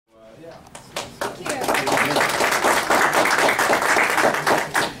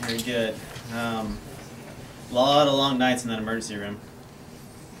Very good. A lot of long nights in that emergency room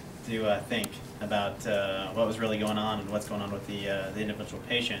to think about what was really going on and what's going on with the individual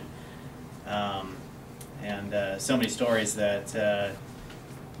patient. So many stories that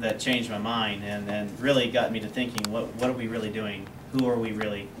that changed my mind and really got me to thinking, what are we really doing? Who are we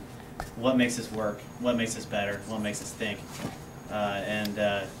really? What makes us work? What makes us better? What makes us think?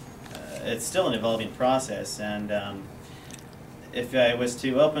 It's still an evolving process. And if I was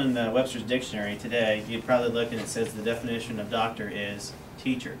to open Webster's dictionary today, you'd probably look and it says the definition of doctor is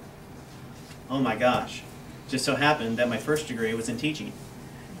teacher. Oh my gosh. Just so happened that my first degree was in teaching.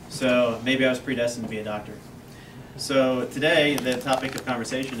 So maybe I was predestined to be a doctor. So today the topic of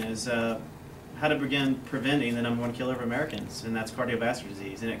conversation is how to begin preventing the #1 killer of Americans, and that's cardiovascular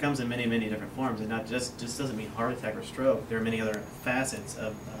disease. And it comes in many, many different forms. And not just doesn't mean heart attack or stroke. There are many other facets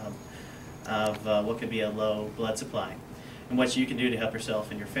of what could be a low blood supply, and what you can do to help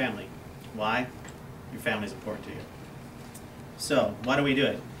yourself and your family. Why? Your family is important to you. So why do we do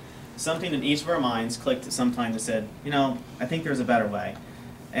it? Something in each of our minds clicked at some time that said, you know, I think there's a better way.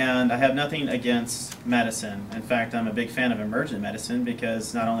 And I have nothing against medicine. In fact, I'm a big fan of emergent medicine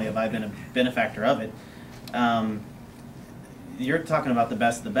because not only have I been a benefactor of it, you're talking about the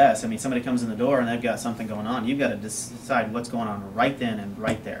best of the best. I mean, somebody comes in the door and they've got something going on. You've got to decide what's going on right then and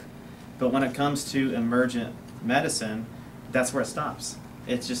right there. But when it comes to emergent medicine, that's where it stops.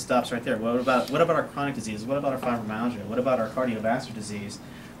 It just stops right there. What about our chronic diseases? What about our fibromyalgia? What about our cardiovascular disease?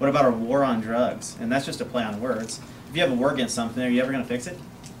 What about our war on drugs? And that's just a play on words. If you have a war against something, are you ever going to fix it?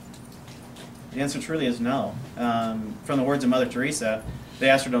 The answer truly is no. From the words of Mother Teresa, they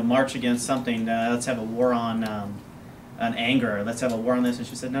asked her to march against something. Let's have a war on anger. Let's have a war on this. And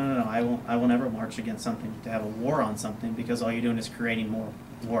she said, no, I will never march against something to have a war on something, because all you're doing is creating more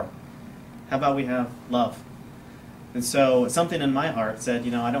war. How about we have love? And so something in my heart said,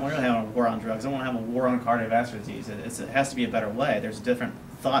 you know, I don't want to have a war on drugs. I want to have a war on cardiovascular disease. It has to be a better way. There's a different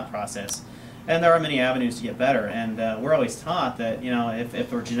thought process. And there are many avenues to get better. And we're always taught that, you know,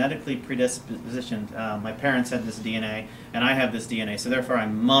 if we're genetically predispositioned, my parents had this DNA, and I have this DNA, so therefore I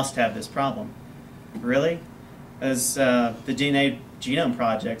must have this problem. Really? As the DNA Genome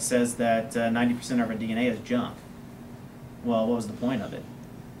Project says that 90% of our DNA is junk. Well, what was the point of it?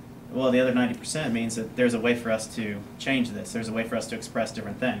 Well, the other 90% means that there's a way for us to change this. There's a way for us to express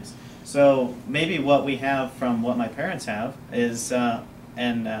different things. So maybe what we have from what my parents have is, I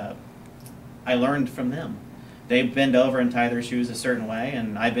learned from them. They bend over and tie their shoes a certain way,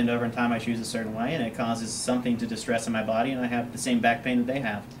 and I bend over and tie my shoes a certain way, and it causes something to distress in my body, and I have the same back pain that they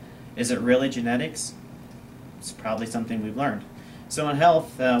have. Is it really genetics? It's probably something we've learned. So in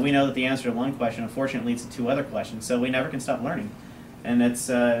health, we know that the answer to one question, unfortunately, leads to two other questions, so we never can stop learning. And that's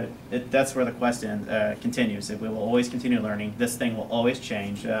where the quest continues. We will always continue learning. This thing will always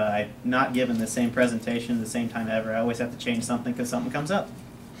change. I'm not given the same presentation the same time ever. I always have to change something because something comes up.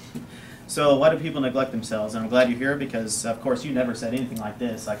 So why do people neglect themselves? And I'm glad you're here because, of course, you never said anything like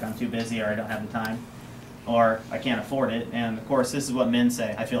this, like I'm too busy or I don't have the time or I can't afford it. And, of course, this is what men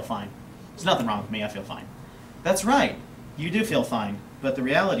say, I feel fine. There's nothing wrong with me, I feel fine. That's right. You do feel fine. But the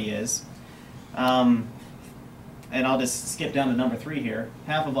reality is, and I'll just skip down to number 3 here,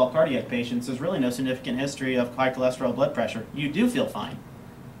 half of all cardiac patients, there's really no significant history of high cholesterol blood pressure. You do feel fine.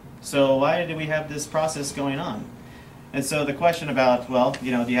 So why do we have this process going on? And so the question about, well,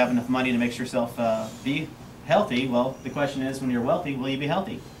 you know, do you have enough money to make yourself be healthy? Well, the question is, when you're wealthy, will you be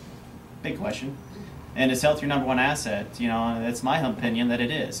healthy? Big question. And is health your #1 asset? You know, it's my opinion that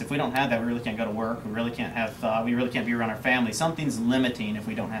it is. If we don't have that, we really can't go to work. We really can't have, we really can't be around our family. Something's limiting if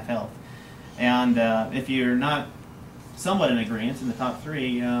we don't have health. And if you're not somewhat in agreement in the top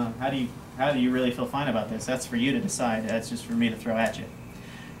 3, how do you really feel fine about this? That's for you to decide. That's just for me to throw at you.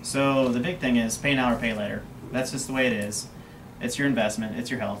 So the big thing is pay now or pay later. That's just the way it is. It's your investment.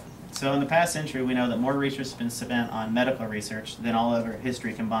 It's your health. So in the past century, we know that more research has been spent on medical research than all over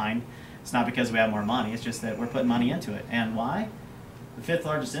history combined. It's not because we have more money. It's just that we're putting money into it. And why? The 5th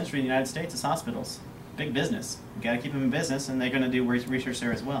largest industry in the United States is hospitals. Big business. You've got to keep them in business, and they're going to do research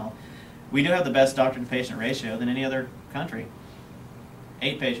there as well. We do have the best doctor-to-patient ratio than any other country.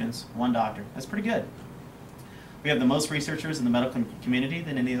 8 patients, 1 doctor. That's pretty good. We have the most researchers in the medical community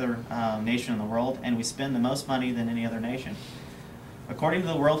than any other nation in the world, and we spend the most money than any other nation. According to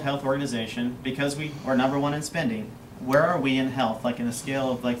the World Health Organization, because we are #1 in spending, where are we in health? Like in a scale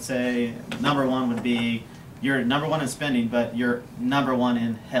of, like, say, #1 would be you're #1 in spending, but you're #1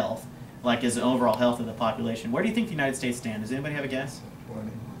 in health, like as an overall health of the population. Where do you think the United States stands? Does anybody have a guess? 20.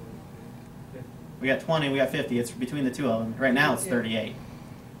 We got 20, we got 50. It's between the two of them. Right now it's 38.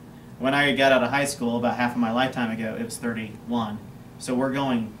 When I got out of high school, about half of my lifetime ago, it was 31. So we're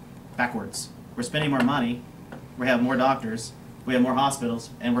going backwards. We're spending more money, we have more doctors, we have more hospitals,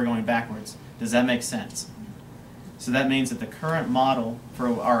 and we're going backwards. Does that make sense? So that means that the current model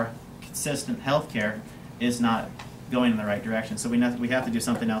for our consistent health care is not going in the right direction. So we have to do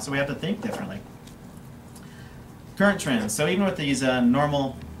something else. So we have to think differently. Current trends. So even with these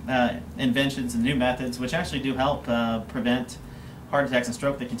normal inventions and new methods, which actually do help prevent heart attacks and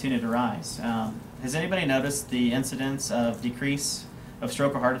stroke, that continue to rise. Has anybody noticed the incidence of decrease of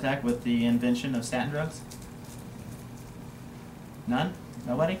stroke or heart attack with the invention of statin drugs? None?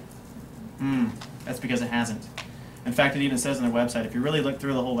 Nobody? That's because it hasn't. In fact, it even says on their website, if you really look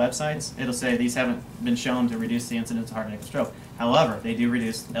through the whole websites, it'll say these haven't been shown to reduce the incidence of heart attack and stroke. However, they do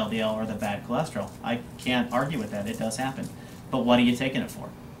reduce LDL, or the bad cholesterol. I can't argue with that. It does happen. But what are you taking it for?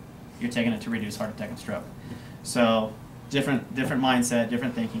 You're taking it to reduce heart attack and stroke. So different mindset,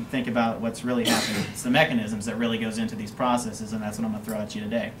 different thinking. Think about what's really happening. It's the mechanisms that really goes into these processes, and that's what I'm going to throw at you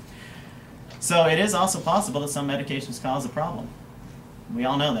today. So it is also possible that some medications cause a problem. We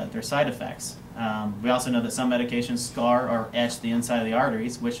all know that. There are side effects. We also know that some medications scar or etch the inside of the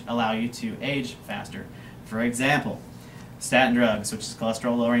arteries, which allow you to age faster. For example, statin drugs, which is a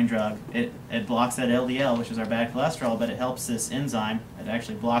cholesterol-lowering drug, it blocks that LDL, which is our bad cholesterol, but it helps this enzyme. It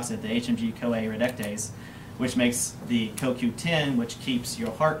actually blocks it, the HMG-CoA reductase, which makes the CoQ10, which keeps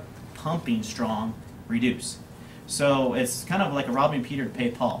your heart pumping strong, reduce. So it's kind of like a robbing Peter to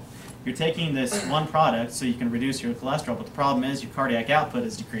pay Paul. You're taking this one product so you can reduce your cholesterol, but the problem is your cardiac output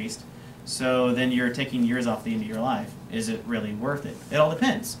is decreased. So then you're taking years off the end of your life. Is it really worth it? It all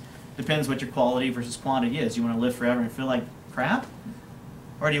depends. Depends what your quality versus quantity is. You want to live forever and feel like crap?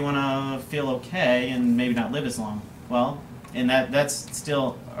 Or do you want to feel okay and maybe not live as long? Well, and that's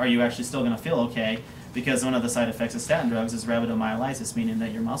still, are you actually still going to feel okay? Because one of the side effects of statin drugs is rhabdomyolysis, meaning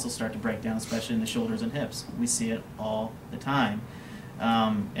that your muscles start to break down, especially in the shoulders and hips. We see it all the time.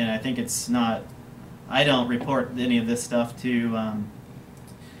 And I think it's not, I don't report any of this stuff to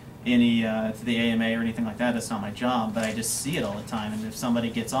to the AMA or anything like that. That's not my job, but I just see it all the time. And if somebody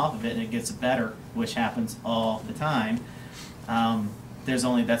gets off of it and it gets better, which happens all the time, that's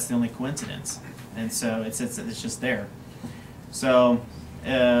the only coincidence. And so it's just there. So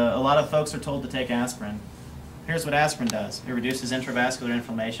a lot of folks are told to take aspirin. Here's what aspirin does. It reduces intravascular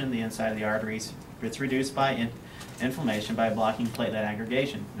inflammation, the inside of the arteries. It's reduced by inflammation by blocking platelet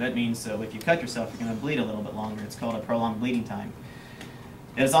aggregation. That means, so if you cut yourself, you're going to bleed a little bit longer. It's called a prolonged bleeding time.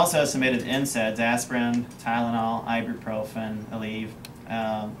 It is also estimated that NSAIDs, aspirin, Tylenol, ibuprofen, Aleve,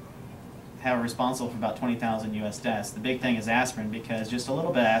 are responsible for about 20,000 U.S. deaths. The big thing is aspirin, because just a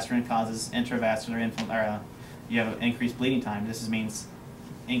little bit of aspirin causes intravascular inflammation. You have an increased bleeding time. This means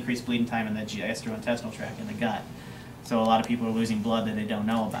increased bleeding time in the gastrointestinal tract, in the gut. So a lot of people are losing blood that they don't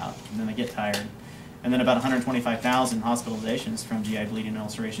know about, and then they get tired. And then about 125,000 hospitalizations from GI bleeding and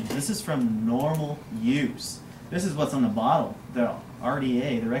ulceration. This is from normal use. This is what's on the bottle, the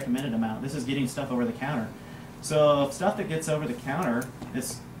RDA, the recommended amount. This is getting stuff over the counter. So stuff that gets over the counter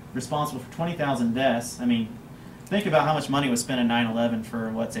is responsible for 20,000 deaths. I mean, think about how much money was spent in 9/11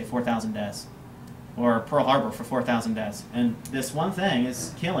 for, let's say, 4,000 deaths. Or Pearl Harbor for 4,000 deaths. And this one thing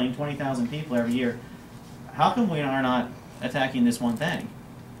is killing 20,000 people every year. How come we are not attacking this one thing?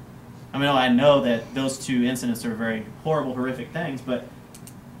 I mean, I know that those two incidents are very horrible, horrific things, but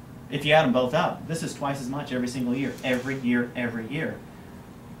if you add them both up, this is twice as much every single year. Every year, every year.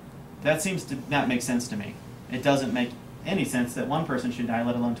 That seems to not make sense to me. It doesn't make any sense that one person should die,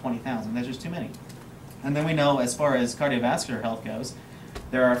 let alone 20,000. That's just too many. And then we know, as far as cardiovascular health goes,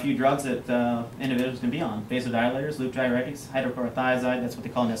 there are a few drugs that individuals can be on. Vasodilators, loop diuretics, hydrochlorothiazide, that's what they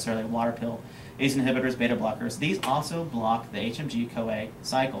call necessarily a water pill. ACE inhibitors, beta blockers. These also block the HMG-CoA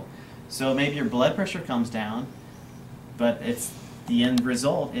cycle. So maybe your blood pressure comes down, but the end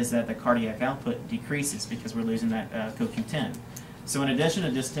result is that the cardiac output decreases because we're losing that CoQ10. So in addition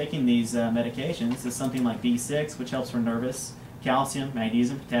to just taking these medications, there's something like B6, which helps for nervous, calcium,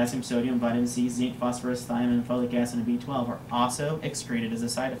 magnesium, potassium, sodium, vitamin C, zinc, phosphorus, thiamine, folic acid, and B12 are also excreted as a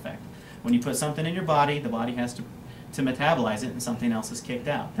side effect. When you put something in your body, the body has to metabolize it, and something else is kicked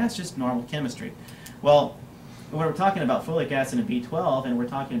out. That's just normal chemistry. Well, when we're talking about folic acid and B12, and we're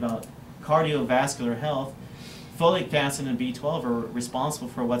talking about cardiovascular health, folic acid and B12 are responsible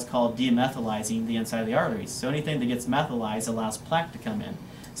for what's called demethylizing the inside of the arteries. So anything that gets methylized allows plaque to come in.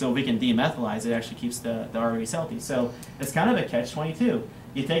 So if we can demethylize, it actually keeps the arteries healthy. So it's kind of a catch-22.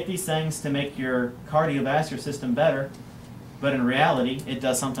 You take these things to make your cardiovascular system better, but in reality, it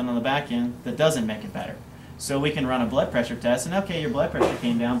does something on the back end that doesn't make it better. So we can run a blood pressure test, and okay, your blood pressure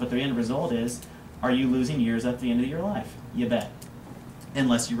came down, but the end result is, are you losing years at the end of your life? You bet.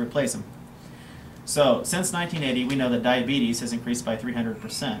 unless you replace them. So since 1980, we know that diabetes has increased by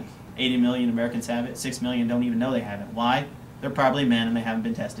 300%. 80 million Americans have it. 6 million don't even know they have it. Why? They're probably men and they haven't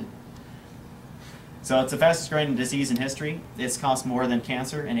been tested. So it's the fastest growing disease in history. It's cost more than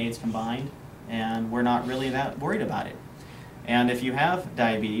cancer and AIDS combined, and we're not really that worried about it. And if you have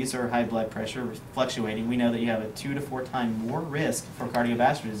diabetes or high blood pressure fluctuating, we know that you have a 2 to 4 times more risk for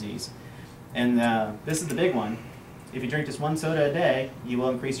cardiovascular disease. And this is the big one. If you drink just 1 soda a day, you will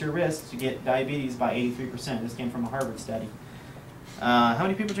increase your risk to get diabetes by 83%. This came from a Harvard study. How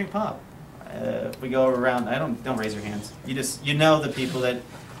many people drink pop? If we go around, don't raise your hands. You know the people that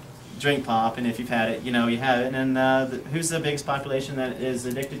drink pop, and if you've had it, you know you have it. And who's the biggest population that is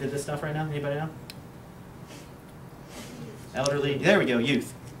addicted to this stuff right now? Anybody know? Elderly. There we go.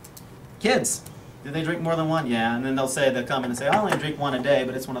 Youth. Kids. Do they drink more than one? Yeah. And then they'll come in and say, I only drink 1 a day,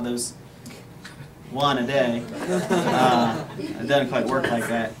 but it's one of those 1 a day. It doesn't quite work like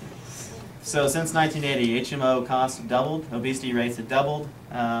that. So since 1980, HMO costs have doubled, obesity rates have doubled,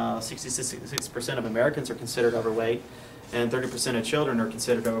 66% of Americans are considered overweight, and 30% of children are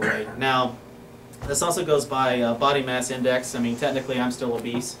considered overweight. Now, this also goes by body mass index. I mean, technically I'm still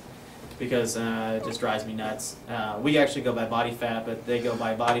obese because it just drives me nuts. We actually go by body fat, but they go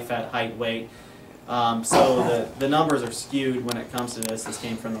by body fat, height, weight. So the numbers are skewed when it comes to this. This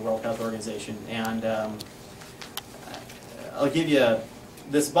came from the World Health Organization. And I'll give you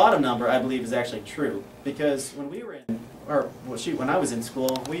this bottom number, I believe, is actually true. Because when we were in, when I was in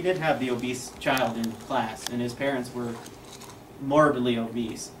school, we did have the obese child in class, and his parents were morbidly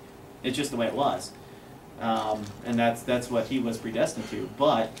obese. It's just the way it was. And that's what he was predestined to.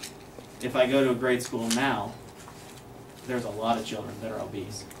 But if I go to a grade school now, there's a lot of children that are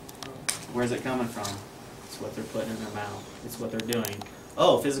obese. Where's it coming from? It's what they're putting in their mouth. It's what they're doing.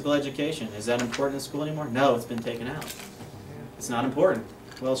 Oh, physical education. Is that important in school anymore? No, it's been taken out. It's not important.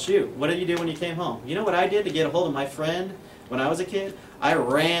 Well, shoot. What did you do when you came home? You know what I did to get a hold of my friend when I was a kid? I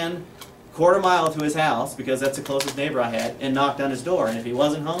ran quarter mile to his house, because that's the closest neighbor I had, and knocked on his door. And if he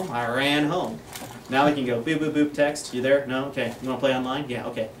wasn't home, I ran home. Now we can go boop, boop, boop, text. You there? No? Okay. You want to play online? Yeah,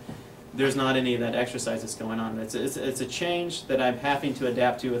 okay. There's not any of that exercise that's going on. It's a change that I'm having to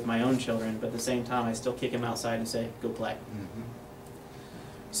adapt to with my own children, but at the same time I still kick them outside and say, go play. Mm-hmm.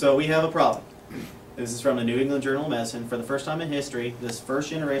 So we have a problem. This is from the New England Journal of Medicine. For the first time in history, this first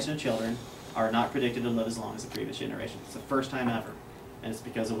generation of children are not predicted to live as long as the previous generation. It's the first time ever, and it's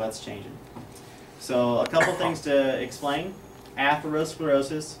because of what's changing. So a couple things to explain.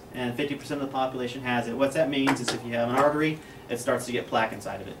 Atherosclerosis, and 50% of the population has it. What that means is if you have an artery, it starts to get plaque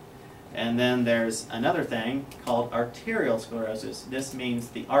inside of it. And then there's another thing called arterial sclerosis. This means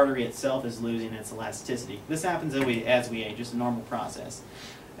the artery itself is losing its elasticity. This happens as we age. It's a normal process.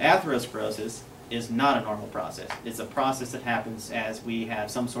 Atherosclerosis is not a normal process. It's a process that happens as we have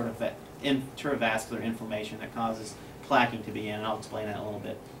some sort of intravascular inflammation that causes plaquing to begin, and I'll explain that in a little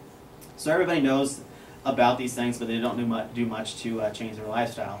bit. So everybody knows about these things, but they don't do much to change their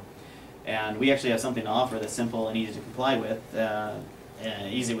lifestyle. And we actually have something to offer that's simple and easy to comply with.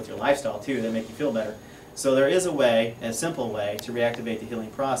 Easy with your lifestyle too, that make you feel better. So there is a way, a simple way, to reactivate the healing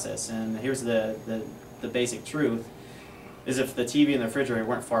process. And here's the basic truth, is if the TV and the refrigerator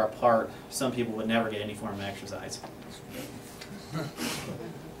weren't far apart, some people would never get any form of exercise.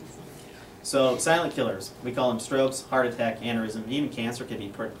 So silent killers, we call them strokes, heart attack, aneurysm, even cancer could be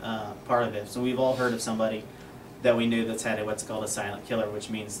part of it. So we've all heard of somebody that we knew that's had what's called a silent killer, which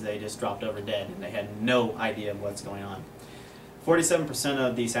means they just dropped over dead and they had no idea of what's going on. 47%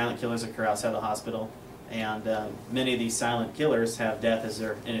 of these silent killers occur outside the hospital, and many of these silent killers have death as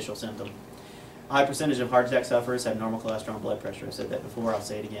their initial symptom. A high percentage of heart attack sufferers have normal cholesterol and blood pressure. I've said that before, I'll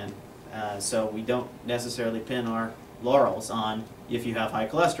say it again. So we don't necessarily pin our laurels on if you have high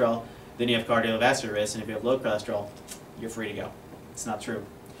cholesterol, then you have cardiovascular risk, and if you have low cholesterol, you're free to go. It's not true.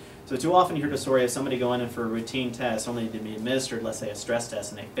 So too often you hear the story of somebody going in for a routine test only to be administered, let's say, a stress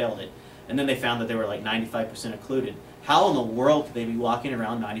test, and they failed it. And then they found that they were like 95% occluded. How in the world could they be walking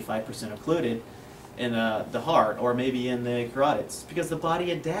around 95% occluded in the heart or maybe in the carotids? Because the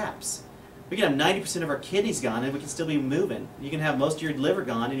body adapts. We can have 90% of our kidneys gone and we can still be moving. You can have most of your liver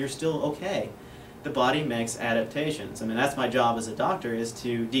gone and you're still okay. The body makes adaptations. I mean, that's my job as a doctor, is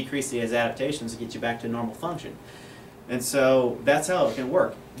to decrease these adaptations to get you back to normal function. And so that's how it can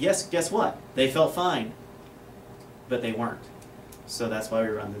work. Yes, guess what? They felt fine, but they weren't. So that's why we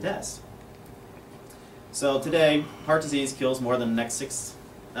run the test. So today, heart disease kills more than the next 6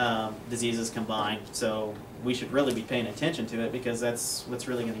 diseases combined, so we should really be paying attention to it because that's what's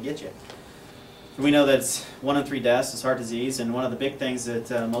really going to get you. We know that 1 in 3 deaths is heart disease, and one of the big things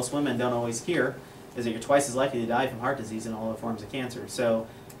that most women don't always hear is that you're twice as likely to die from heart disease in all other forms of cancer. So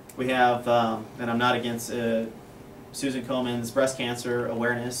we have, and I'm not against Susan Komen's breast cancer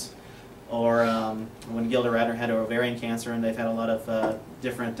awareness, or when Gilda Radner had ovarian cancer, and they've had a lot of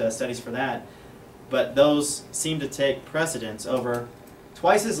different studies for that. But those seem to take precedence over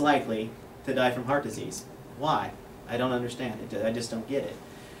twice as likely to die from heart disease. Why? I don't understand it. I just don't get it.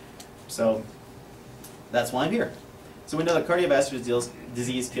 So that's why I'm here. So we know that cardiovascular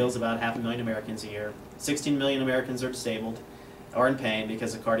disease kills about 500,000 Americans a year. 16 million Americans are disabled or in pain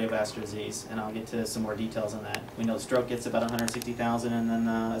because of cardiovascular disease, and I'll get to some more details on that. We know stroke gets about 160,000, and then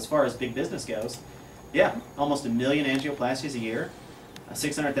as far as big business goes, yeah, almost 1 million angioplasties a year,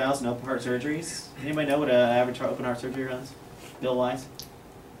 600,000 open heart surgeries. Anybody know what an average open heart surgery runs, bill-wise?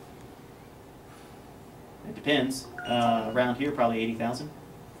 It depends. Around here, probably 80,000.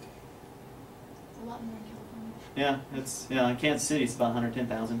 A lot more in California. Yeah, it's in Kansas City it's about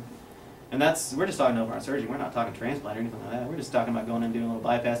 110,000, and we're just talking open heart surgery. We're not talking transplant or anything like that. We're just talking about going and doing a little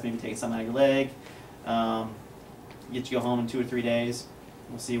bypass, maybe taking something out of your leg, get you go home in 2 or 3 days.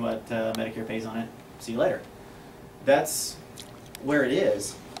 We'll see what Medicare pays on it. See you later. That's where it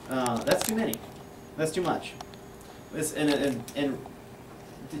is. That's too many. That's too much. And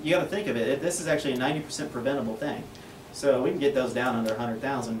you got to think of it. This is actually a 90% preventable thing. So we can get those down under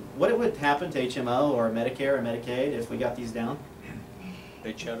 100,000. What would happen to HMO or Medicare or Medicaid if we got these down?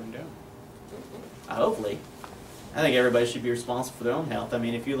 They'd shut them down. Hopefully. I think everybody should be responsible for their own health. I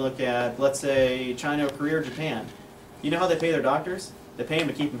mean, if you look at, let's say, China or Korea or Japan, you know how they pay their doctors? They pay them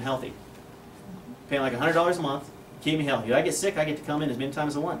to keep them healthy. Pay them like $100 a month, keep me healthy. If I get sick, I get to come in as many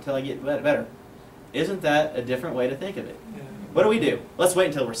times as I want until I get better. Isn't that a different way to think of it? Yeah. What do? Let's wait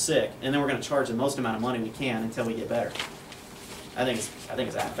until we're sick, and then we're going to charge the most amount of money we can until we get better. I think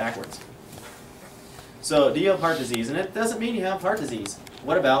it's backwards. So, do you have heart disease? And it doesn't mean you have heart disease.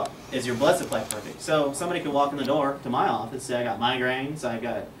 What about, is your blood supply perfect? So, somebody could walk in the door to my office and say, I got migraines, I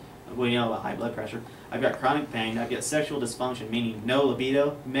got, well, you know about high blood pressure, I've got chronic pain, I've got sexual dysfunction, meaning no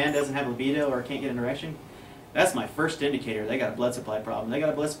libido, man doesn't have libido or can't get an erection. That's my first indicator they got a blood supply problem. They got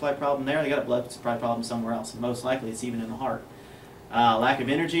a blood supply problem there, they got a blood supply problem somewhere else, and most likely it's even in the heart. Lack of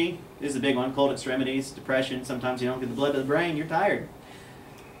energy is a big one. Cold extremities, depression. Sometimes you don't get the blood to the brain. You're tired.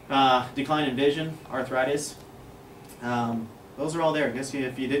 Decline in vision, arthritis. Those are all there. I guess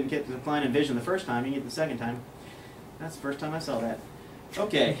if you didn't get the decline in vision the first time, you get it the second time. That's the first time I saw that.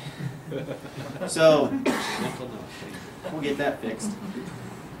 Okay. So we'll get that fixed.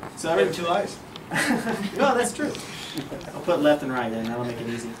 So I have 2 eyes. Well, that's true. I'll put left and right in. That'll make it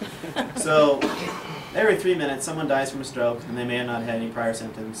easy. So every 3 minutes, someone dies from a stroke, and they may have not had any prior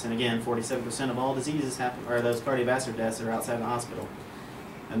symptoms. And again, 47% of all diseases happen, or those cardiovascular deaths, are outside the hospital.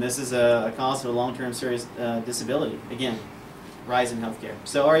 And this is a cause of a long-term serious disability. Again, rise in healthcare.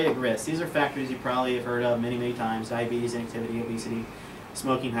 So are you at risk? These are factors you probably have heard of many, many times: diabetes, inactivity, obesity,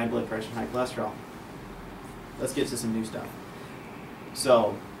 smoking, high blood pressure, high cholesterol. Let's get to some new stuff.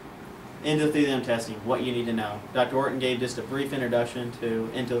 So, endothelium testing, what you need to know. Dr. Orton gave just a brief introduction to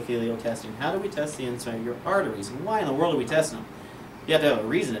endothelial testing. How do we test the inside of your arteries, and why in the world do we test them? You have to have a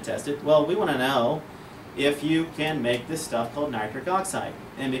reason to test it. Well, we want to know if you can make this stuff called nitric oxide.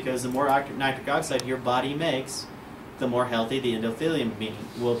 And because the more nitric oxide your body makes, the more healthy the endothelium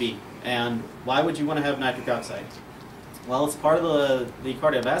will be. And why would you want to have nitric oxide? Well, it's part of the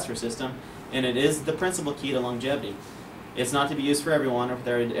cardiovascular system, and it is the principal key to longevity. It's not to be used for everyone or for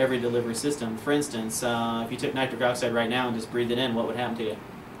every delivery system. For instance, if you took nitric oxide right now and just breathed it in, what would happen to you?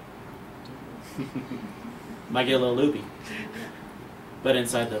 Might get a little loopy. But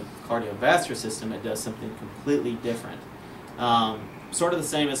inside the cardiovascular system, it does something completely different. Sort of the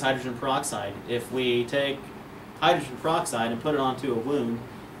same as hydrogen peroxide. If we take hydrogen peroxide and put it onto a wound,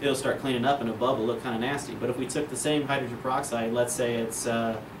 it'll start cleaning up and a bubble look kind of nasty. But if we took the same hydrogen peroxide, let's say it's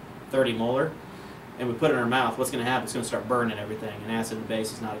 30 molar, and we put it in our mouth, what's going to happen? It's going to start burning everything, and acid and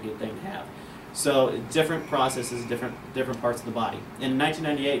base is not a good thing to have. So different processes, different parts of the body. In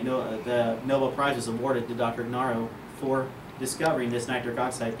 1998, the Nobel Prize was awarded to Dr. Ignaro for discovering this nitric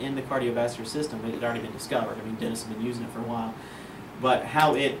oxide in the cardiovascular system. It had already been discovered. I mean, dentists have been using it for a while. But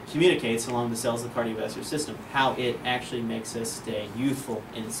how it communicates along the cells of the cardiovascular system, how it actually makes us stay youthful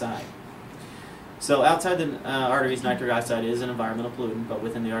inside. So outside the arteries, nitric oxide is an environmental pollutant, but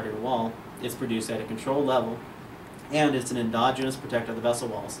within the arterial wall, it's produced at a controlled level, and it's an endogenous protector of the vessel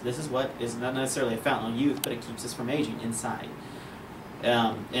walls. This is what is not necessarily a fountain of youth, but it keeps us from aging inside.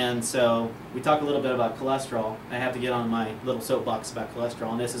 And so we talk a little bit about cholesterol. I have to get on my little soapbox about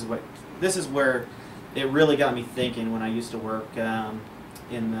cholesterol, and this is where it really got me thinking when I used to work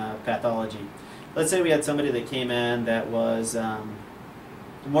in pathology. Let's say we had somebody that came in that was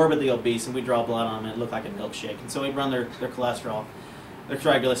morbidly obese, and we draw blood on them, and it looked like a milkshake. And so we'd run their cholesterol. Their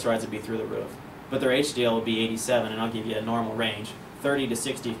triglycerides would be through the roof. But their HDL would be 87, and I'll give you a normal range. 30 to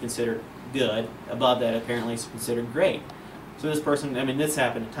 60 is considered good. Above that, apparently, is considered great. So this person, I mean, this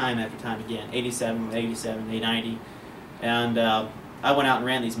happened time after time again. 87, 87, 90. And I went out and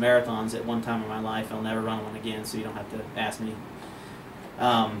ran these marathons at one time in my life. I'll never run one again, so you don't have to ask me.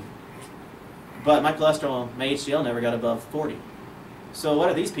 But my cholesterol, my HDL never got above 40. So what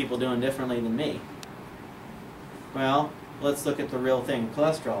are these people doing differently than me? Well, let's look at the real thing,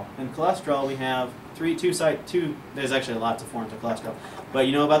 cholesterol. In cholesterol, we have there's actually lots of forms of cholesterol. But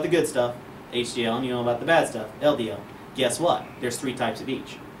you know about the good stuff, HDL, and you know about the bad stuff, LDL. Guess what? There's 3 types of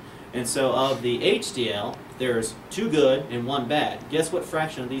each. And so of the HDL, there's 2 good and 1 bad. Guess what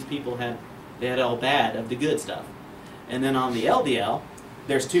fraction of these people had? They had all bad of the good stuff. And then on the LDL,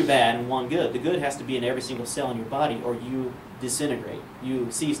 there's 2 bad and 1 good. The good has to be in every single cell in your body, or you disintegrate.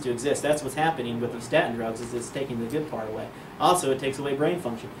 You cease to exist. That's what's happening with these statin drugs, is it's taking the good part away. Also, it takes away brain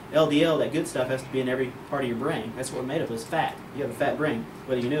function. LDL, that good stuff, has to be in every part of your brain. That's what we're made of, is fat. You have a fat brain,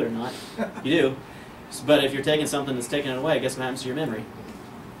 whether you knew it or not. You do. But if you're taking something that's taking it away, guess what happens to your memory?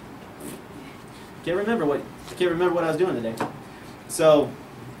 Can't remember what I was doing today. So,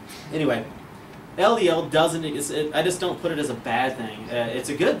 anyway, LDL doesn't. I just don't put it as a bad thing. It's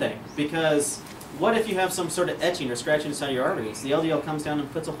a good thing, because what if you have some sort of etching or scratching inside your arteries? The LDL comes down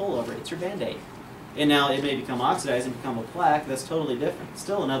and puts a hole over it. It's your Band-Aid. And now it may become oxidized and become a plaque. That's totally different.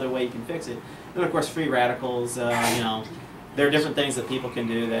 Still another way you can fix it. And of course, free radicals. You know, there are different things that people can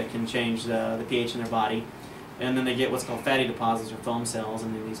do that can change the pH in their body. And then they get what's called fatty deposits or foam cells,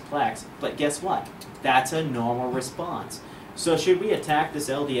 and then these plaques. But guess what? That's a normal response. So should we attack this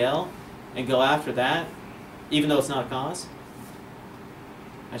LDL and go after that, even though it's not a cause?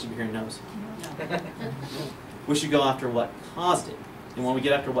 I should be hearing no's. We should go after what caused it. And when we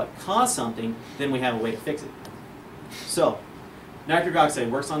get after what caused something, then we have a way to fix it. So, nitric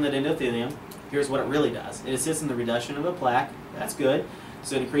oxide works on that endothelium. Here's what it really does. It assists in the reduction of the plaque. That's good.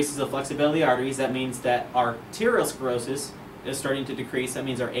 So it increases the flexibility of the arteries. That means that our arteriosclerosis is starting to decrease. That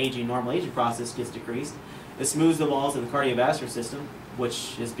means our normal aging process gets decreased. It smooths the walls of the cardiovascular system,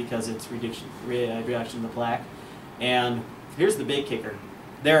 which is because it's reduction of the plaque. And here's the big kicker.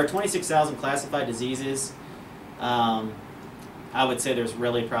 There are 26,000 classified diseases. I would say there's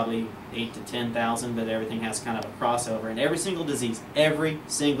really probably 8 to 10,000, but everything has kind of a crossover. And every single disease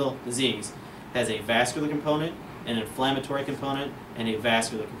has a vascular component, an inflammatory component, and a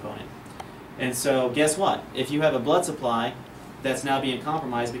vascular component. And so guess what? If you have a blood supply that's now being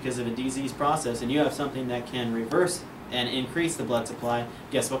compromised because of a disease process, and you have something that can reverse and increase the blood supply,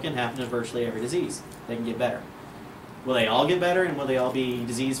 guess what can happen to virtually every disease? They can get better. Will they all get better, and will they all be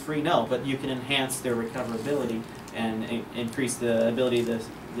disease-free? No, but you can enhance their recoverability and increase the ability of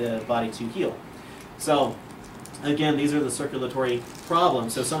the body to heal. So, again, these are the circulatory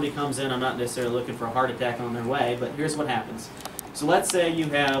problems. So somebody comes in, I'm not necessarily looking for a heart attack on their way, but here's what happens. So let's say you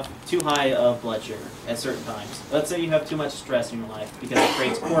have too high of blood sugar at certain times. Let's say you have too much stress in your life because it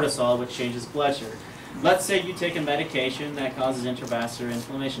creates cortisol, which changes blood sugar. Let's say you take a medication that causes intravascular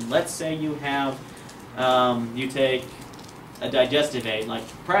inflammation. Let's say you have, you take a digestive aid like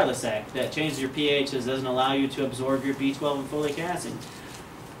Prilosec that changes your pHs, doesn't allow you to absorb your B12 and folic acid.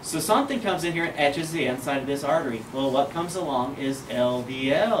 So something comes in here and etches the inside of this artery. Well, what comes along is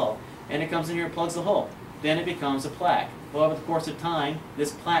LDL, and it comes in here and plugs the hole. Then it becomes a plaque. Well, over the course of time,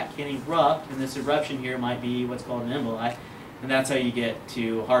 this plaque can erupt, and this eruption here might be what's called an emboli, and that's how you get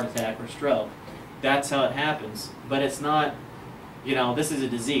to a heart attack or stroke. That's how it happens. But it's not, you know, this is a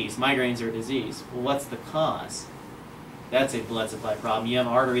disease. Migraines are a disease. Well, what's the cause? That's a blood supply problem. You have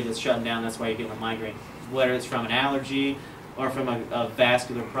an artery that's shutting down, that's why you're getting a migraine. Whether it's from an allergy or from a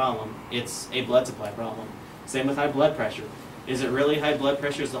vascular problem, it's a blood supply problem. Same with high blood pressure. Is it really high blood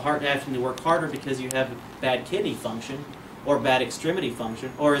pressure? Is the heart having to work harder because you have bad kidney function or bad extremity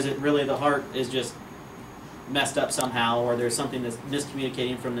function? Or is it really the heart is just messed up somehow, or there's something that's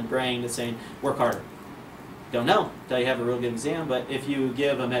miscommunicating from the brain that's saying, work harder? Don't know until you have a real good exam, but if you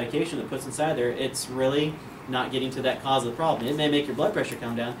give a medication that puts inside there, it's really not getting to that cause of the problem. It may make your blood pressure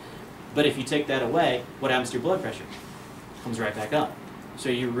come down, but if you take that away, what happens to your blood pressure? It comes right back up. So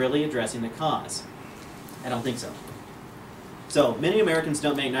you're really addressing the cause. I don't think so. So many Americans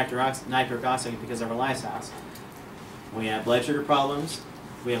don't make nitric oxide because of our lifestyles. We have blood sugar problems,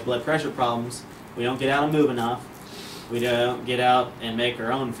 we have blood pressure problems, we don't get out and move enough, we don't get out and make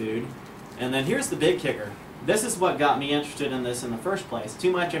our own food. And then here's the big kicker. This is what got me interested in this in the first place.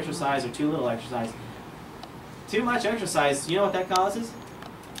 Too much exercise or too little exercise. Too much exercise, you know what that causes?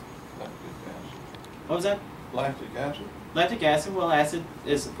 Lactic acid. What was that? Lactic acid. Lactic acid, well, acid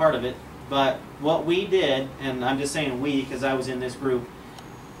is a part of it, but what we did, and I'm just saying we because I was in this group,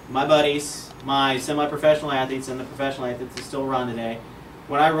 my buddies, my semi-professional athletes and the professional athletes that still run today,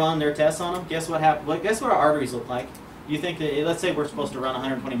 when I run their tests on them, guess what happened? Well, guess what our arteries look like? You think that, let's say we're supposed to run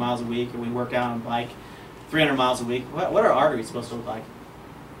 120 miles a week, or we work out on a bike 300 miles a week. What are arteries supposed to look like?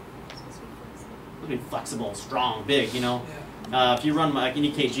 Supposed to be flexible, strong, big, you know. If you run like an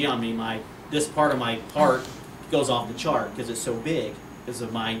EKG on me, this part of my heart goes off the chart because it's so big because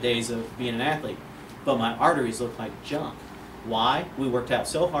of my days of being an athlete. But my arteries look like junk. Why? We worked out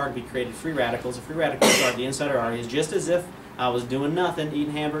so hard, we created free radicals. The free radicals are the inside of our arteries, just as if I was doing nothing,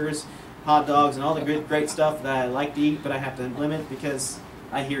 eating hamburgers, hot dogs, and all the great stuff that I like to eat, but I have to limit because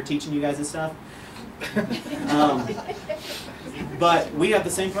I hear teaching you guys this stuff. But we have the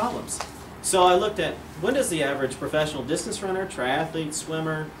same problems. So I looked at, when does the average professional distance runner, triathlete,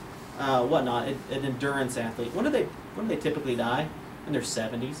 swimmer, whatnot, an endurance athlete, when do they typically die? In their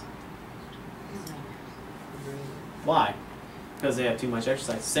 70s. Why? Because they have too much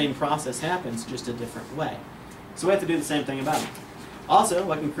exercise. Same process happens, just a different way. So we have to do the same thing about it. Also,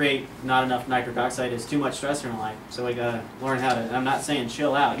 what can create not enough nitric oxide is too much stress in our life. So we gotta learn how to, I'm not saying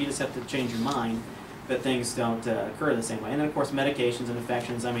chill out, you just have to change your mind that things don't occur the same way. And then of course medications and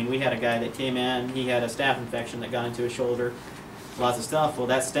infections. I mean, we had a guy that came in, he had a staph infection that got into his shoulder, lots of stuff. Well,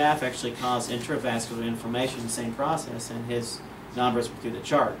 that staph actually caused intravascular inflammation, the same process, and his numbers were through the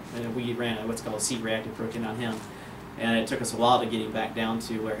chart. And we ran what's called a C-reactive protein on him. And it took us a while to get him back down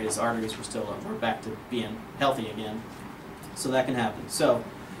to where his arteries were back to being healthy again. So that can happen. So,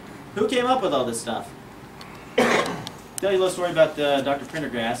 who came up with all this stuff? Tell you a little story about Dr.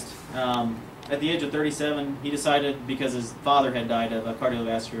 Prendergast. At the age of 37, he decided, because his father had died of a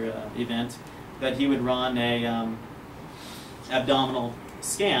cardiovascular event, that he would run a abdominal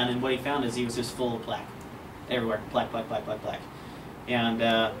scan, and what he found is he was just full of plaque. Everywhere, plaque, plaque, plaque, plaque, plaque. And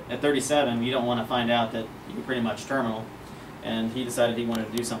at 37, you don't want to find out that you're pretty much terminal, and he decided he wanted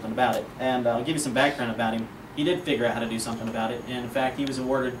to do something about it. And I'll give you some background about him. He did figure out how to do something about it, and in fact, he was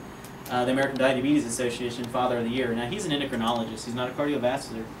awarded the American Diabetes Association Father of the Year. Now, he's an endocrinologist. He's not a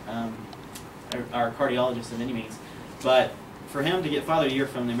cardiovascular or cardiologist in any means, but for him to get Father of the Year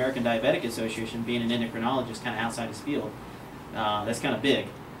from the American Diabetic Association, being an endocrinologist kind of outside his field, that's kind of big.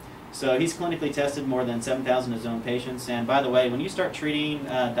 So he's clinically tested more than 7,000 of his own patients, and by the way, when you start treating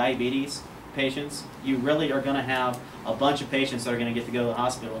diabetes patients, you really are going to have a bunch of patients that are going to get to go to the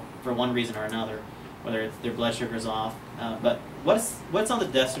hospital for one reason or another, whether it's their blood sugar's off. But what's on the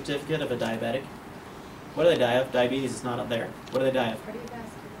death certificate of a diabetic? What do they die of? Diabetes is not up there. What do they die of? Cardiovascular.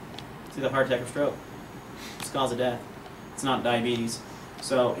 It's either heart attack or stroke. It's the cause of death. It's not diabetes.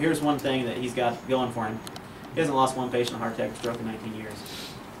 So here's one thing that he's got going for him. He hasn't lost one patient to heart attack or stroke in 19 years.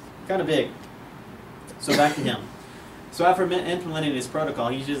 Kind of big. So back to him. So after implementing his protocol,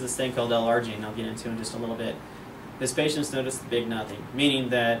 he uses this thing called L-arginine, I'll get into in just a little bit. His patients noticed the big nothing, meaning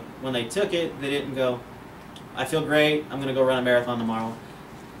that when they took it, they didn't go, I feel great, I'm going to go run a marathon tomorrow.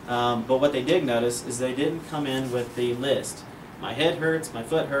 But what they did notice is they didn't come in with the list. My head hurts, my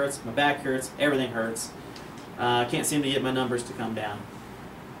foot hurts, my back hurts, everything hurts. I can't seem to get my numbers to come down.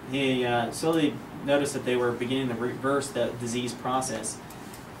 He slowly noticed that they were beginning to reverse the disease process.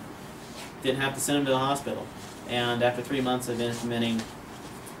 Didn't have to send him to the hospital. And after 3 months of implementing,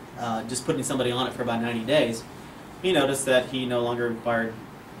 just putting somebody on it for about 90 days, he noticed that he no longer required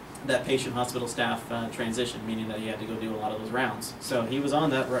that patient hospital staff transition, meaning that he had to go do a lot of those rounds. So he was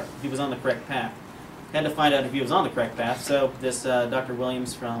on he was on the correct path. Had to find out if he was on the correct path. So this Dr.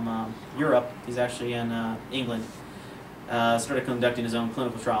 Williams from Europe, he's actually in England, started conducting his own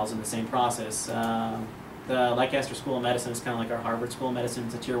clinical trials in the same process. The Lancaster School of Medicine is kind of like our Harvard School of Medicine.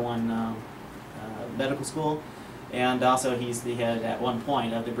 It's a Tier 1 medical school. And also he's the head at one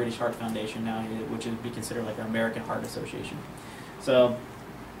point of the British Heart Foundation now, which would be considered like our American Heart Association. So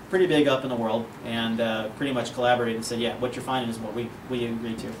pretty big up in the world, and pretty much collaborated and said, yeah, what you're finding is what we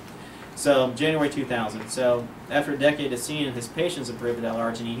agreed to. So January 2000. So after a decade of seeing his patients approved with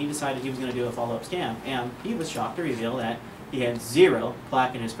L-arginine, he decided he was going to do a follow-up scan. And he was shocked to reveal that he had 0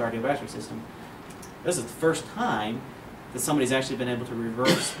 plaque in his cardiovascular system. This is the first time that somebody's actually been able to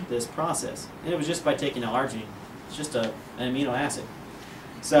reverse this process. And it was just by taking L-arginine. It's just an amino acid.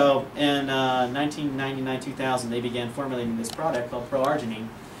 So in 1999-2000, they began formulating this product called Pro-arginine,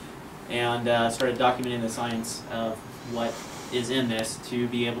 and started documenting the science of what is in this to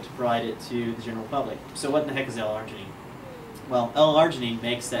be able to provide it to the general public. So what in the heck is L-arginine? Well, L-arginine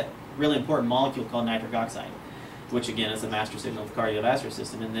makes that really important molecule called nitric oxide, which again is the master signal of the cardiovascular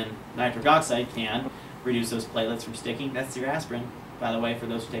system. And then nitric oxide can reduce those platelets from sticking. That's your aspirin, by the way, for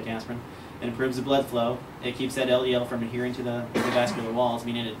those who take aspirin. It improves the blood flow. It keeps that LDL from adhering to the vascular walls,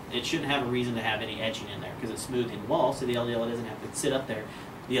 meaning it shouldn't have a reason to have any etching in there because it's smoothing the wall, so the LDL doesn't have to sit up there.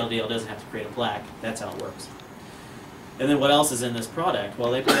 The LDL doesn't have to create a plaque. That's how it works. And then what else is in this product?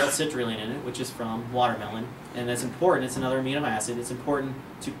 Well, they put L-citrulline in it, which is from watermelon, and that's important. It's another amino acid. It's important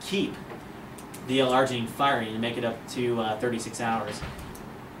to keep the L-arginine firing and make it up to 36 hours.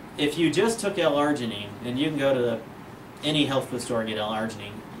 If you just took L-arginine, and you can go to any health food store and get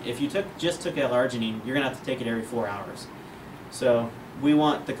L-arginine, if you just took L-arginine, you're going to have to take it every 4 hours. So we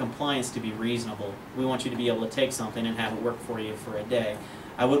want the compliance to be reasonable. We want you to be able to take something and have it work for you for a day.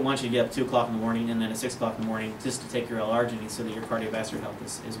 I wouldn't want you to get up at 2 o'clock in the morning and then at 6 o'clock in the morning just to take your L-arginine so that your cardiovascular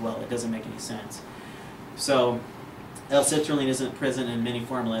health is well. It doesn't make any sense. So L-citrulline isn't present in many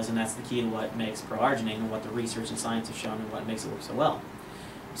formulas, and that's the key to what makes pro-arginine and what the research and science has shown and what makes it work so well.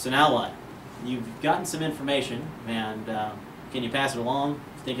 So now what? You've gotten some information, and can you pass it along?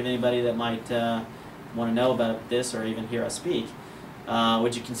 Think of anybody that might want to know about this or even hear us speak.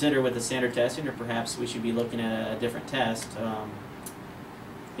 Would you consider with the standard testing, or perhaps we should be looking at a different test?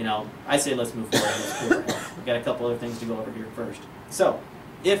 You know, I say let's move forward. Let's move forward. We've got a couple other things to go over here first. So,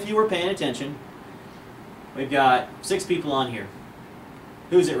 if you were paying attention, we've got 6 people on here.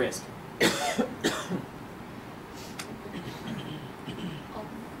 Who's at risk?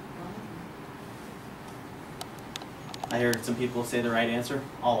 I heard some people say the right answer.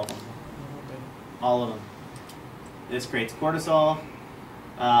 All of them. All of them. This creates cortisol.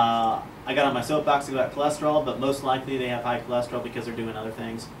 I got on my soapbox about cholesterol, but most likely they have high cholesterol because they're doing other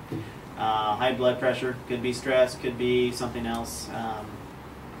things. High blood pressure, could be stress, could be something else.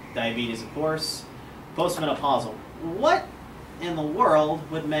 Diabetes, of course. Postmenopausal. What in the world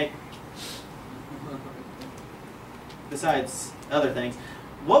would make, besides other things,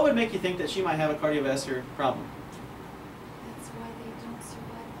 what would make you think that she might have a cardiovascular problem? That's why they don't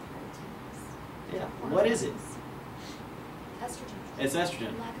survive the heart attacks. Yeah. What is it? Estrogen. It's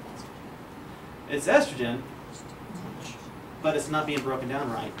estrogen. Lack of estrogen. It's estrogen, but it's not being broken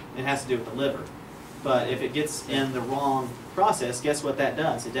down right. It has to do with the liver. But if it gets in the wrong process, guess what that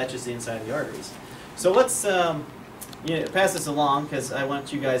does? It etches the inside of the arteries. So let's pass this along, because I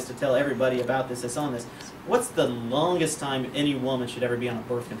want you guys to tell everybody about this that's on this. What's the longest time any woman should ever be on a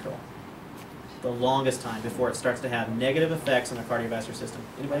birth control? The longest time before it starts to have negative effects on the cardiovascular system.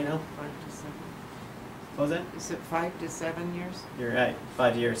 Anybody know? 5 to 7. What was that? Is it 5 to 7 years? You're right.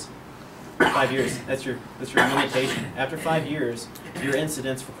 5 years. 5 years. That's your limitation. After 5 years, your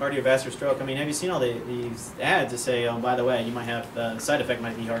incidence for cardiovascular stroke. I mean, have you seen all these ads that say, "Oh, by the way, you might have the side effect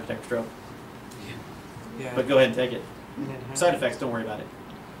might be heart attack, stroke." Yeah. But go ahead and take it. And it Side happens. effects, don't worry about it.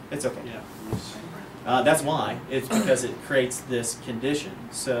 It's okay. Yeah. That's why. It's because it creates this condition.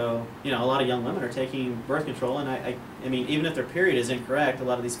 So, you know, a lot of young women are taking birth control, and I mean, even if their period is incorrect, a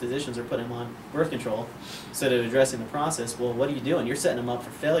lot of these physicians are putting them on birth control instead of addressing the process. Well, what are you doing? You're setting them up for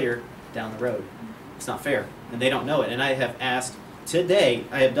failure down the road. It's not fair, and they don't know it. And I have asked, today,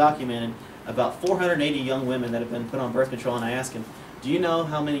 I have documented about 480 young women that have been put on birth control, and I asked them, do you know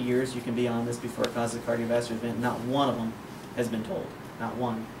how many years you can be on this before it causes a cardiovascular event? Not one of them has been told. Not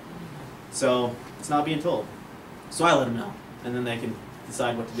one. So it's not being told. So I let them know, and then they can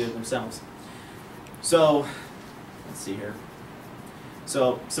decide what to do themselves. So let's see here.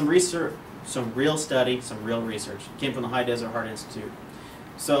 So some research, some real study, some real research. It came from the High Desert Heart Institute.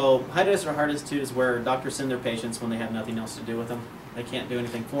 So High Desert Heart Institute is where doctors send their patients when they have nothing else to do with them. They can't do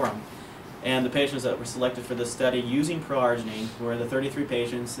anything for them. And the patients that were selected for this study using pro-arginine were the 33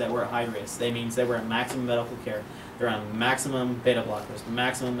 patients that were at high risk. That means they were at maximum medical care. They're on maximum beta blockers,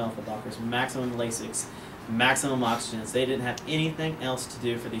 maximum alpha blockers, maximum Lasix, maximum oxygens. They didn't have anything else to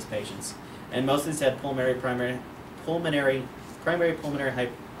do for these patients. And most of these had primary pulmonary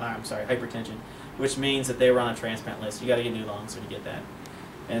hypertension, which means that they were on a transplant list. You got to get new lungs when you get that.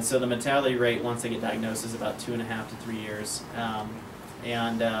 And so the mortality rate once they get diagnosed is about 2.5 to 3 years.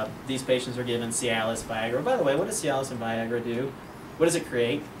 These patients are given Cialis, Viagra. By the way, what does Cialis and Viagra do? What does it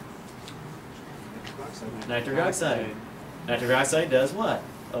create? Nitric oxide. Nitric oxide does what?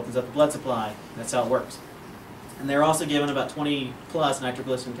 Opens up the blood supply. That's how it works. And they're also given about 20 plus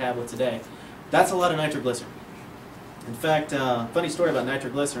nitroglycerin tablets a day. That's a lot of nitroglycerin. In fact, funny story about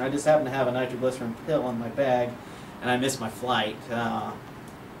nitroglycerin. I just happened to have a nitroglycerin pill on my bag, and I missed my flight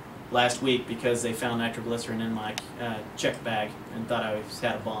last week because they found nitroglycerin in my check bag and thought I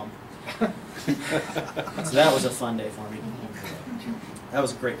had a bomb. So that was a fun day for me. That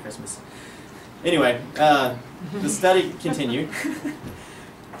was a great Christmas. Anyway, the study continued.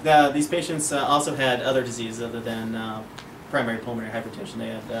 These patients also had other diseases other than primary pulmonary hypertension. They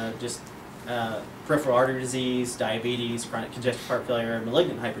had just peripheral artery disease, diabetes, chronic congestive heart failure,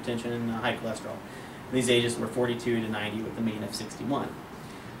 malignant hypertension, and high cholesterol. These ages were 42 to 90 with a mean of 61.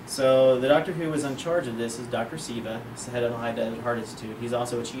 So the doctor who was in charge of this is Dr. Siva. He's the head of the High Desert Heart Institute. He's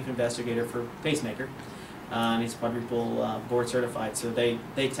also a chief investigator for pacemaker. And he's quadruple board certified. So they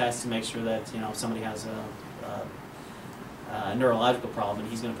test to make sure that if somebody has a neurological problem, and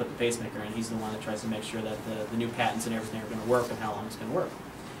he's going to put the pacemaker in. He's the one that tries to make sure that the new patents and everything are going to work and how long it's going to work.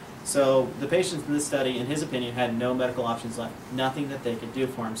 So the patients in this study, in his opinion, had no medical options left, nothing that they could do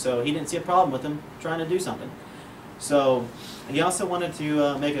for him. So he didn't see a problem with him trying to do something. So he also wanted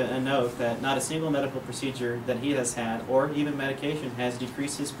to make a note that not a single medical procedure that he has had, or even medication, has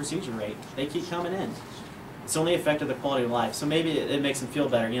decreased his procedure rate. They keep coming in. It's only affected the quality of life. So maybe it makes him feel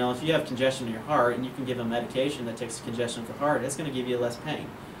better. If you have congestion in your heart and you can give him medication that takes congestion of the heart, it's going to give you less pain.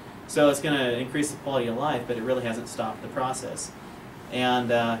 So it's going to increase the quality of life, but it really hasn't stopped the process.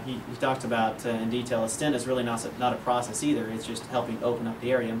 And he talked about in detail, a stent is really not a process either. It's just helping open up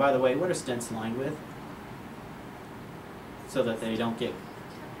the area. And by the way, what are stents lined with? So that they don't get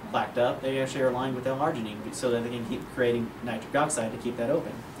plaqued up. They actually are lined with L-arginine so that they can keep creating nitric oxide to keep that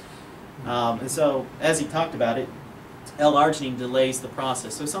open. And so, as he talked about it, L-arginine delays the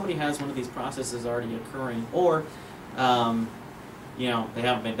process. So if somebody has one of these processes already occurring, or they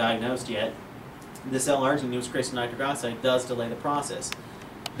haven't been diagnosed yet, this L-arginine, which creates nitric oxide, does delay the process.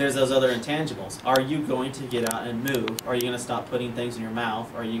 There's those other intangibles. Are you going to get out and move? Are you going to stop putting things in your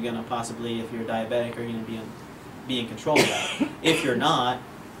mouth? Are you going to possibly, if you're diabetic, are you going to be in control of that? If you're not,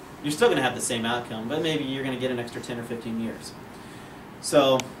 you're still going to have the same outcome, but maybe you're going to get an extra 10 or 15 years.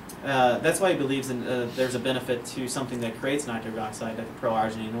 So that's why he believes there's a benefit to something that creates nitric oxide, like the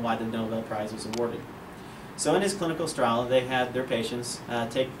pro-arginine, and why the Nobel Prize was awarded. So in his clinical trial, they had their patients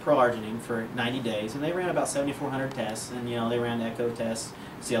take pro-arginine for 90 days, and they ran about 7,400 tests, and they ran echo tests,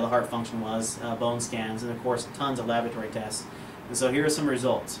 see how the heart function was, bone scans, and of course tons of laboratory tests. And so here are some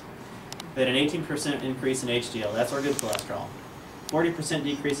results. They had an 18% increase in HDL, that's our good cholesterol, 40%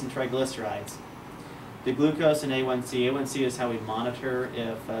 decrease in triglycerides. The glucose and A1C. A1C is how we monitor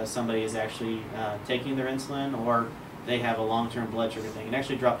if somebody is actually taking their insulin or they have a long-term blood sugar thing. It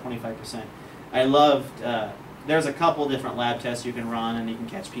actually dropped 25%. I loved, there's a couple different lab tests you can run and you can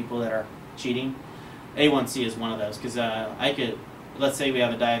catch people that are cheating. A1C is one of those because let's say we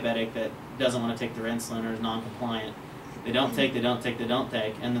have a diabetic that doesn't want to take their insulin or is non-compliant. They don't take,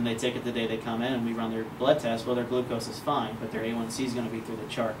 and then they take it the day they come in and we run their blood test. Well, their glucose is fine, but their A1C is going to be through the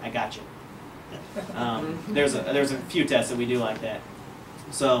chart. I got you. There's a few tests that we do like that.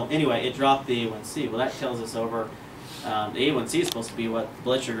 So anyway, it dropped the A1C. Well, that tells us over, the A1C is supposed to be what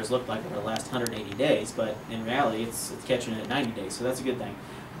blood sugars look like over the last 180 days, but in reality it's catching it at 90 days, so that's a good thing.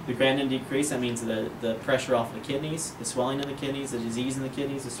 The creatinine decrease, that means the pressure off the kidneys, the swelling in the kidneys, the disease in the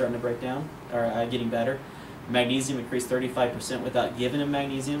kidneys is starting to break down, or getting better. Magnesium increased 35% without giving them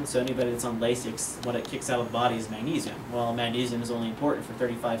magnesium, so anybody that's on Lasix, what it kicks out of the body is magnesium. Well, magnesium is only important for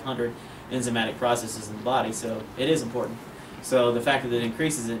 3,500 enzymatic processes in the body, so it is important. So the fact that it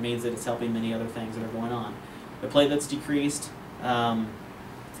increases it means that it's helping many other things that are going on. The platelets decreased, the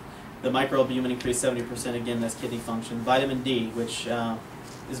microalbumin increased 70%, again that's kidney function. Vitamin D, which,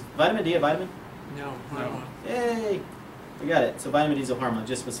 is vitamin D a vitamin? No. Yay! We got it. So vitamin D is a hormone. It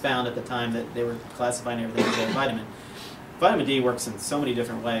just was found at the time that they were classifying everything as a vitamin. Vitamin D works in so many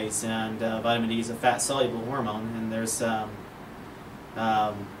different ways, and vitamin D is a fat-soluble hormone, and there's a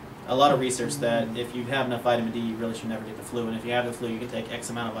lot of research that if you have enough vitamin D, you really should never get the flu, and if you have the flu, you can take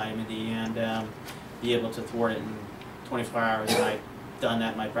X amount of vitamin D and be able to thwart it in 24 hours, and I've done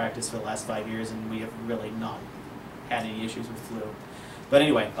that in my practice for the last 5 years, and we have really not had any issues with flu. But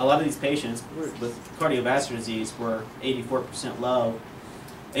anyway, a lot of these patients with cardiovascular disease were 84% low.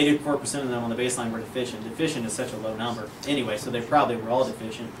 84% of them on the baseline were deficient. Deficient is such a low number. Anyway, so they probably were all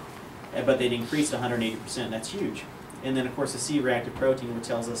deficient, but they'd increased 180%. That's huge. And then, of course, the C-reactive protein, which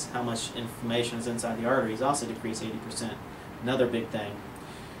tells us how much inflammation is inside the arteries, also decreased 80%. Another big thing.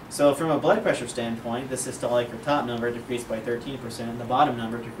 So from a blood pressure standpoint, the systolic or top number decreased by 13%, and the bottom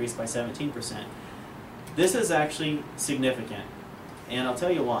number decreased by 17%. This is actually significant. And I'll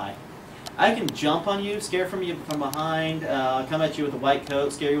tell you why. I can jump on you, scare from you from behind, come at you with a white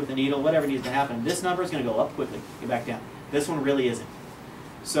coat, scare you with a needle, whatever needs to happen. This number is going to go up quickly, get back down. This one really isn't.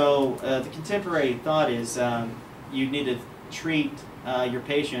 So the contemporary thought is you need to treat your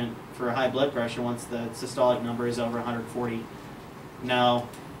patient for high blood pressure once the systolic number is over 140. Now,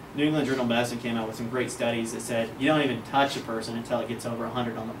 New England Journal of Medicine came out with some great studies that said you don't even touch a person until it gets over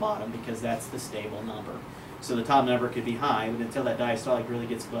 100 on the bottom because that's the stable number. So the top number could be high, but until that diastolic really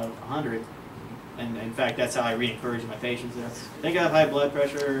gets above 100, And in fact, that's how I re-encourage my patients. They got high blood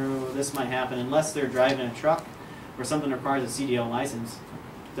pressure, this might happen, unless they're driving a truck or something that requires a CDL license.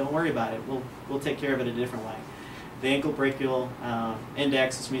 Don't worry about it. We'll take care of it a different way. The ankle brachial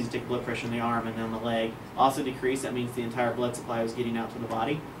index, which means you take blood pressure in the arm and then the leg, also decreased. That means the entire blood supply was getting out to the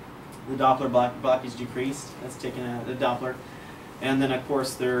body. The Doppler block is decreased. That's taken out the Doppler. And then, of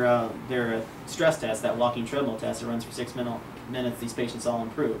course, their stress test, that walking treadmill test, that runs for 6 minutes, these patients all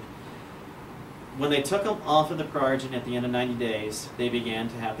improved. When they took them off of the Proargen at the end of 90 days, they began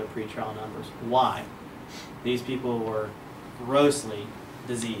to have their pretrial numbers. Why? These people were grossly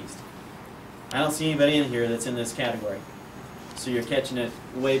diseased. I don't see anybody in here that's in this category. So you're catching it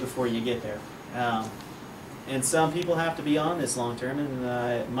way before you get there. And some people have to be on this long term,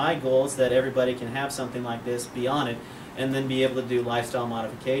 and my goal is that everybody can have something like this, be on it, and then be able to do lifestyle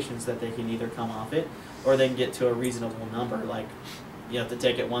modifications that they can either come off it or they can get to a reasonable number, like you have to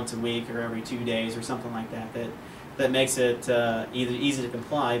take it once a week or every 2 days or something like that. That makes it either easy to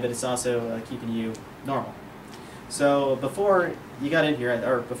comply, but it's also keeping you normal. So before you got in here,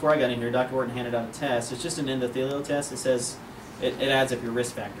 or before I got in here, Dr. Wharton handed out a test. It's just an endothelial test. It says it adds up your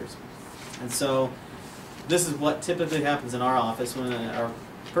risk factors. And so this is what typically happens in our office when our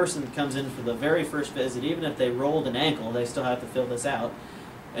person comes in for the very first visit. Even if they rolled an ankle, they still have to fill this out.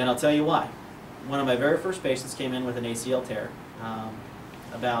 And I'll tell you why. One of my very first patients came in with an ACL tear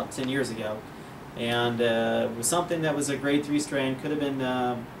about 10 years ago. And it was something that was a grade 3 strain. Could have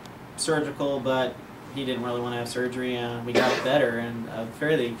been surgical, but he didn't really want to have surgery. And we got it better in a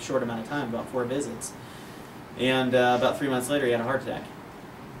fairly short amount of time, about 4 visits. And about 3 months later, he had a heart attack.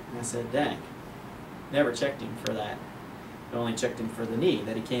 And I said, dang. Never checked him for that. I only checked him for the knee,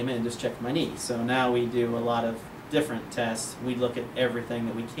 that he came in and just checked my knee. So now we do a lot of different tests. We look at everything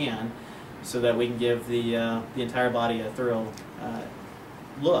that we can so that we can give the entire body a thorough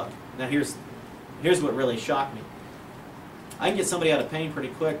look. Now here's what really shocked me. I can get somebody out of pain pretty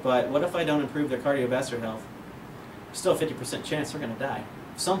quick, but what if I don't improve their cardiovascular health? Still a 50% chance they're going to die.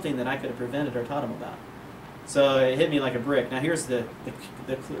 Something that I could have prevented or taught them about. So it hit me like a brick. Now here's the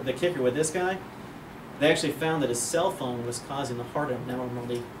kicker with this guy. They actually found that his cell phone was causing the heart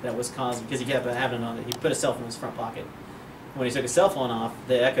abnormality that was causing, because he kept having it on it. He put a cell phone in his front pocket. When he took his cell phone off,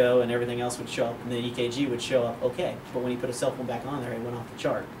 the echo and everything else would show up, and the EKG would show up okay. But when he put his cell phone back on there, it went off the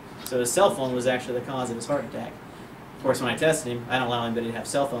chart. So his cell phone was actually the cause of his heart attack. Of course, when I tested him, I don't allow anybody to have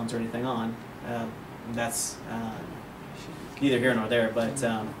cell phones or anything on. That's neither here nor there, but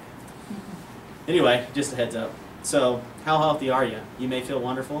anyway, just a heads up. So, how healthy are you? You may feel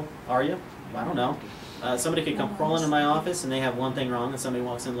wonderful. Are you? I don't know. Somebody could come crawling in my office and they have one thing wrong, and somebody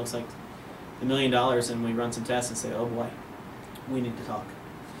walks in, looks like $1 million, and we run some tests and say, oh boy, we need to talk.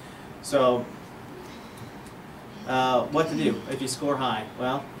 So, what to do if you score high?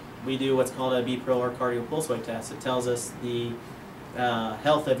 Well, we do what's called a B-Pro or cardio pulse weight test. It tells us the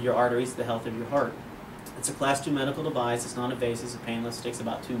health of your arteries, the health of your heart. It's a class 2 medical device. It's non-invasive, it's painless, it takes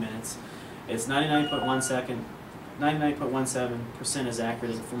about 2 minutes. It's 99.17% as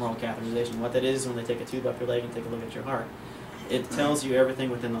accurate as a femoral catheterization. What that is when they take a tube up your leg and take a look at your heart. It tells you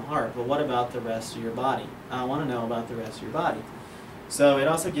everything within the heart, but what about the rest of your body? I want to know about the rest of your body. So it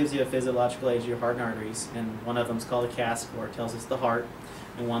also gives you a physiological age of your heart and arteries, and one of them is called a CAS score. It tells us the heart,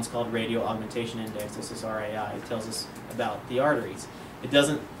 and one's called radio augmentation index. This is RAI. It tells us about the arteries. It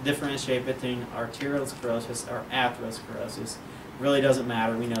doesn't differentiate between arteriosclerosis or atherosclerosis. It really doesn't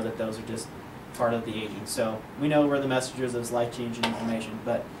matter. We know that those are just part of the aging. So we know we're the messengers of this life-changing information.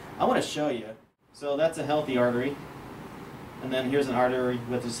 But I want to show you. So that's a healthy artery. And then here's an artery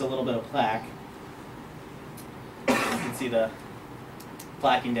with just a little bit of plaque. You can see the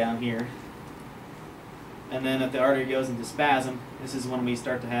plaquing down here. And then if the artery goes into spasm, this is when we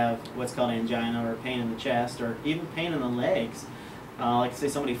start to have what's called angina, or pain in the chest, or even pain in the legs. Like say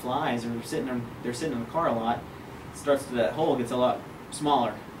somebody flies, or they're sitting in the car a lot, that hole gets a lot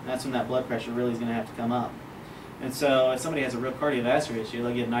smaller. That's when that blood pressure really is going to have to come up. And so if somebody has a real cardiovascular issue,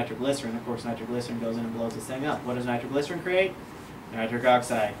 they'll give nitroglycerin. Of course, nitroglycerin goes in and blows this thing up. What does nitroglycerin create? Nitric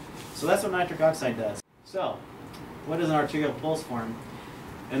oxide. So that's what nitric oxide does. So, what is an arterial pulse form?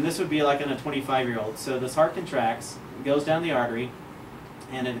 And this would be like in a 25-year-old. So this heart contracts, goes down the artery,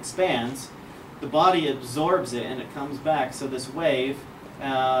 and it expands. The body absorbs it, and it comes back. So this wave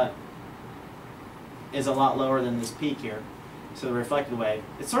is a lot lower than this peak here. So the reflected wave.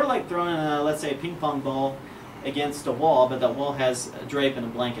 It's sort of like throwing, let's say, a ping pong ball against a wall, but that wall has a drape and a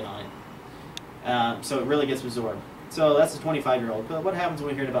blanket on it. So it really gets absorbed. So that's a 25-year-old. But what happens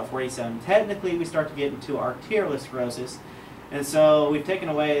when we hit about 47? Technically, we start to get into arteriosclerosis. And so we've taken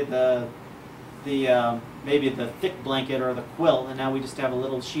away maybe the thick blanket or the quilt, and now we just have a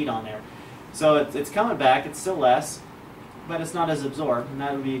little sheet on there. So it's coming back. It's still less, but it's not as absorbed, and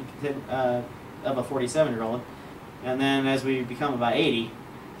that would be of a 47-year-old. And then as we become about 80,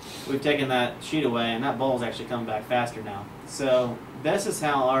 we've taken that sheet away, and that bowl's actually coming back faster now. So this is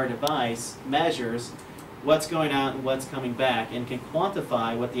how our device measures what's going out and what's coming back, and can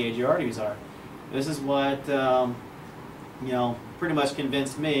quantify what the age of your arteries are. This is what pretty much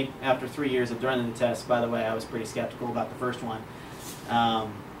convinced me after 3 years of running the test. By the way, I was pretty skeptical about the first one,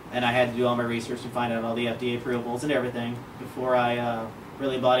 and I had to do all my research and find out all the FDA approvals and everything before I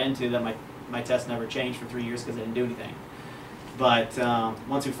really bought into that. My test never changed for 3 years because I didn't do anything. But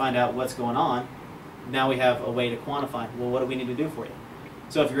once we find out what's going on, now we have a way to quantify, well, what do we need to do for you?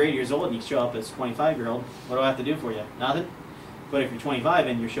 So if you're 80 years old and you show up as a 25-year-old, what do I have to do for you? Nothing. But if you're 25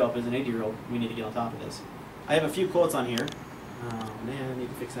 and you show up as an 80-year-old, we need to get on top of this. I have a few quotes on here. Oh man, I need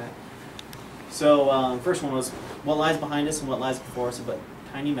to fix that. So first one was, what lies behind us and what lies before us, but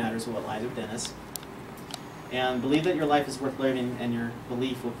tiny matters of what lies within us. And believe that your life is worth living, and your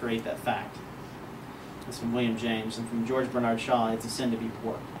belief will create that fact. That's from William James. And from George Bernard Shaw, it's a sin to be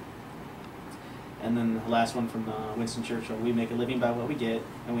poor. And then the last one from Winston Churchill, we make a living by what we get,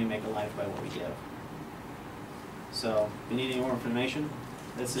 and we make a life by what we give. So if you need any more information,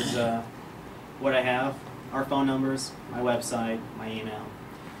 this is what I have, our phone numbers, my website, my email.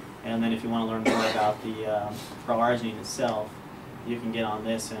 And then if you want to learn more about the pro-arginine itself, you can get on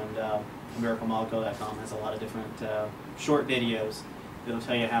this, and miraclemolecule.com has a lot of different short videos that'll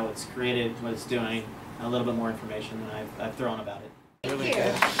tell you how it's created, what it's doing, and a little bit more information than I've thrown about it. Really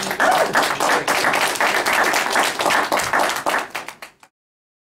good.